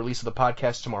the release of the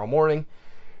podcast tomorrow morning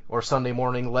or Sunday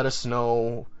morning. Let us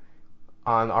know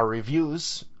on our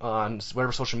reviews on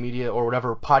whatever social media or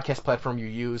whatever podcast platform you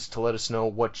use to let us know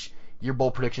what your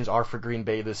bold predictions are for Green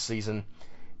Bay this season.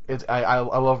 I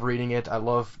love reading it. I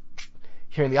love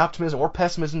hearing the optimism or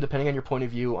pessimism, depending on your point of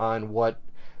view, on what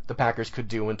the Packers could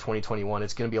do in 2021.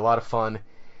 It's going to be a lot of fun.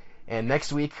 And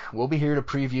next week, we'll be here to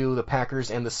preview the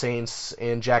Packers and the Saints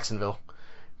in Jacksonville,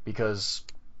 because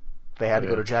they had to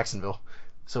go to Jacksonville.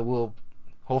 So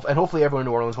hopefully everyone in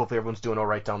New Orleans, hopefully everyone's doing all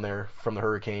right down there from the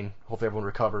hurricane. Hopefully everyone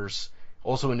recovers.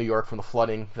 Also in New York from the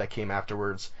flooding that came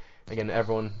afterwards. Again,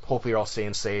 everyone, hopefully you're all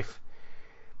staying safe.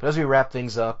 But as we wrap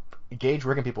things up, Gage,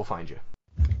 where can people find you?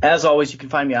 As always, you can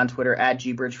find me on Twitter at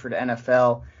Gage Bridgford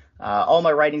NFL. All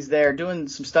my writings there, doing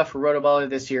some stuff for Rotoballer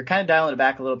this year, kind of dialing it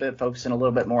back a little bit, focusing a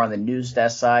little bit more on the news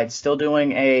desk side. Still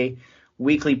doing a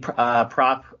weekly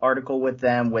prop article with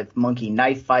them with Monkey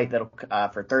Knife Fight that'll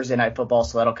for Thursday Night Football,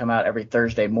 so that'll come out every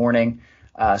Thursday morning.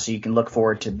 So you can look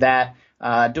forward to that.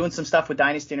 Doing some stuff with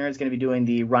Dynasty Nerds, going to be doing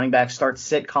the running back start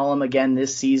sit column again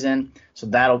this season.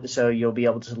 So you'll be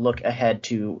able to look ahead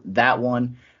to that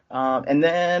one. And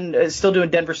then still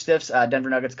doing Denver Stiffs, Denver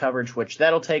Nuggets coverage, which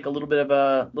that'll take a little bit of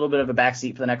a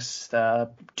backseat for the next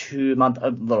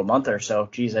month or so.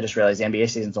 Geez, I just realized the NBA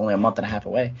season's only a month and a half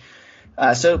away.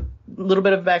 So a little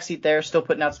bit of a backseat there, still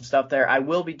putting out some stuff there. I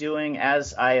will be doing,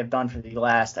 as I have done for the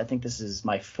last, I think this is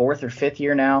my 4th or 5th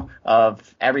year now,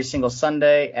 of every single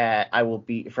Sunday I will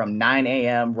be from 9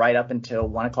 a.m. right up until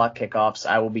 1 o'clock kickoffs.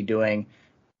 I will be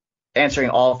answering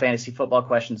all fantasy football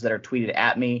questions that are tweeted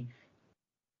at me.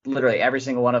 Literally every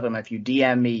single one of them. If you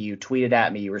DM me, you tweet it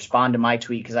at me, you respond to my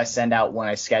tweet, because I send out when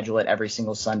I schedule it every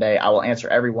single Sunday. I will answer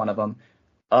every one of them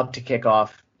up to kickoff.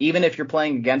 Even if you're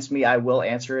playing against me, I will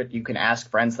answer it. You can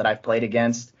ask friends that I've played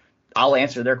against. I'll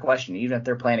answer their question, even if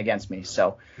they're playing against me.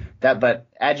 But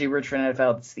at G Rich for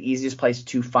NFL, it's the easiest place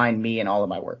to find me and all of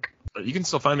my work. You can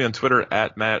still find me on Twitter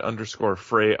at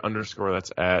Matt_Frey_.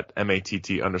 That's at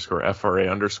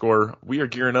MATT_FRA_. We are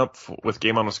gearing up with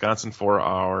Game On Wisconsin for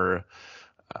our,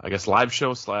 live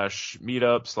show /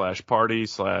 meetup / party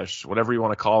 / whatever you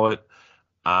want to call it,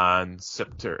 on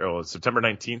September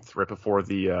 19th, right before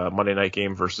the Monday night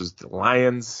game versus the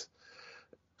Lions.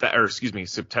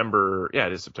 September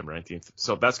 19th.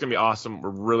 So that's going to be awesome.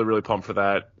 We're really, really pumped for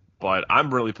that. But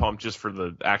I'm really pumped just for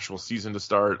the actual season to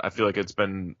start. I feel like it's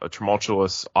been a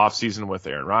tumultuous offseason with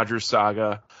Aaron Rodgers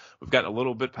saga. We've gotten a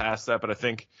little bit past that, but I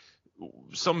think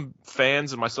some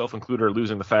fans, and myself included, are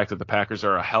losing the fact that the Packers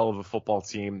are a hell of a football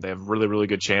team. They have a really, really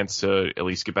good chance to at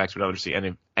least get back to another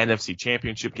NFC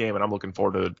championship game, and I'm looking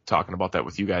forward to talking about that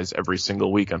with you guys every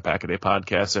single week on Pack a Day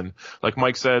Podcast. And like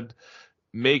Mike said,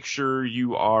 make sure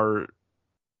you are,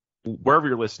 wherever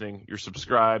you're listening, you're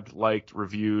subscribed, liked,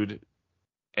 reviewed,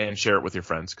 and share it with your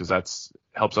friends, because that's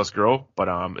helps us grow. But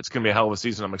it's going to be a hell of a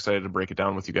season. I'm excited to break it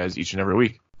down with you guys each and every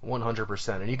week.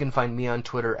 100%. And you can find me on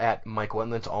Twitter at Mike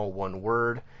Wendlandt, all one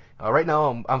word. Right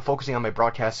now, I'm focusing on my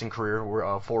broadcasting career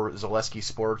for Zaleski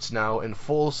Sports. Now, in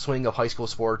full swing of high school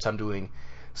sports, I'm doing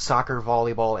soccer,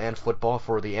 volleyball, and football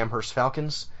for the Amherst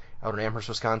Falcons out in Amherst,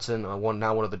 Wisconsin. One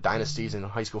of the dynasties in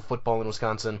high school football in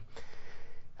Wisconsin.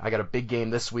 I got a big game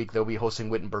this week. They'll be hosting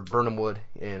Wittenberg-Burnhamwood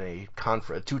in a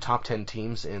 2 top 10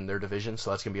 teams in their division,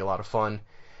 so that's going to be a lot of fun.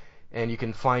 And you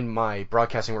can find my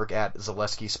broadcasting work at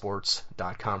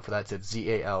zaleskisports.com for that. It's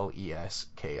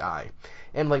Zaleski.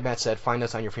 And like Matt said, find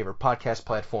us on your favorite podcast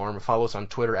platform. Follow us on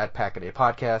Twitter at Packaday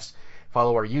Podcast.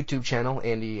 Follow our YouTube channel.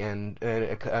 Andy and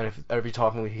every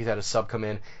time he's had a sub come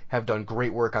in, have done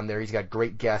great work on there. He's got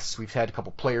great guests. We've had a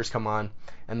couple players come on,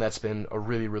 and that's been a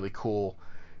really, really cool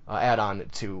add-on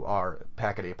to our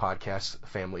Packaday Podcast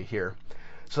family here.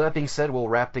 So that being said, we'll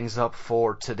wrap things up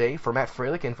for today. For Matt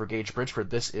Froehlich and for Gage Bridgford,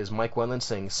 this is Mike Wendlandt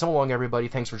saying so long, everybody.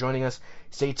 Thanks for joining us.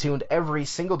 Stay tuned every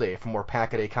single day for more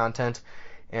Packaday content.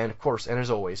 And, of course, and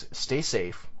as always, stay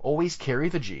safe, always carry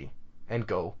the G, and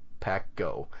go, Pack,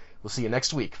 go. We'll see you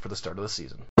next week for the start of the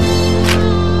season.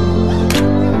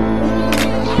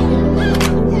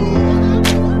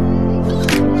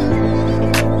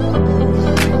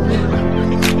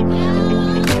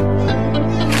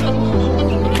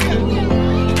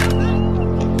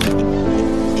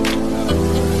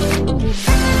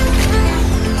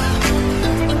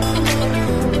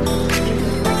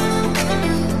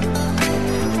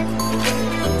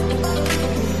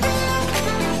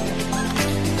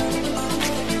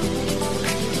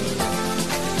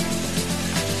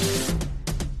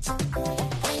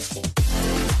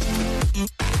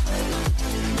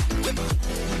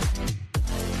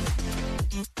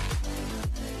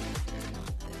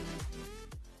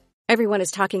 Everyone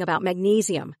is talking about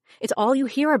magnesium. It's all you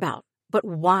hear about. But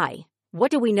why?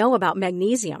 What do we know about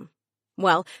magnesium?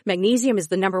 Well, magnesium is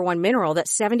the number one mineral that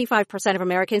 75% of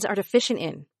Americans are deficient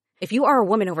in. If you are a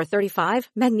woman over 35,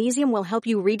 magnesium will help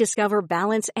you rediscover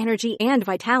balance, energy, and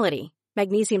vitality.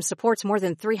 Magnesium supports more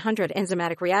than 300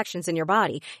 enzymatic reactions in your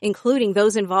body, including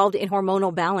those involved in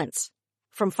hormonal balance.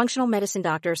 From functional medicine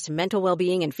doctors to mental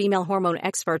well-being and female hormone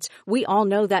experts, we all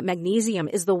know that magnesium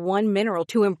is the one mineral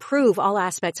to improve all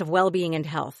aspects of well-being and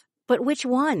health. But which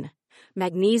one?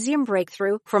 Magnesium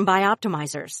Breakthrough from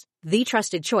Bioptimizers, the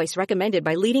trusted choice recommended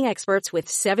by leading experts with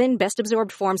 7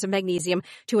 best-absorbed forms of magnesium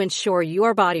to ensure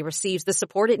your body receives the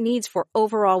support it needs for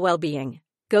overall well-being.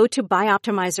 Go to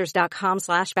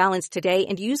bioptimizers.com/balance today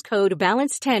and use code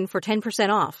BALANCE10 for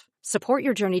 10% off. Support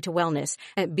your journey to wellness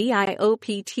at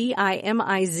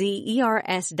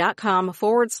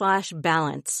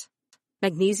bioptimizers.com/balance.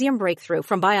 Magnesium Breakthrough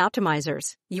from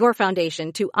Bioptimizers, your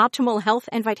foundation to optimal health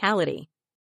and vitality.